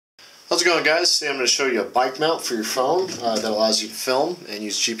How's it going, guys? Today I'm going to show you a bike mount for your phone that allows you to film and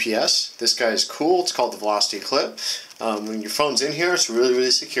use GPS. This guy is cool. It's called the Velocity Clip. When your phone's in here, it's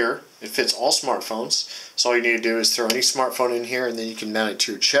really secure. It fits all smartphones. So all you need to do is throw any smartphone in here and then you can mount it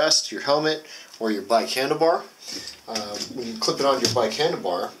to your chest, your helmet, or your bike handlebar. When you clip it on your bike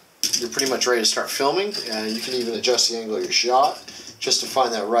handlebar, you're pretty much ready to start filming. You can even adjust the angle of your shot just to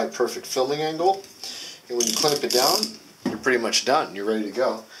find that right perfect filming angle. And when you clamp it down, you're pretty much done. You're ready to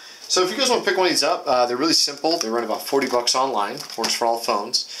go. So if you guys want to pick one of these up, they're really simple. They run about 40 bucks online. Works for all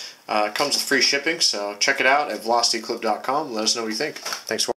phones. It comes with free shipping, so check it out at velocityclip.com. Let us know what you think. Thanks for watching.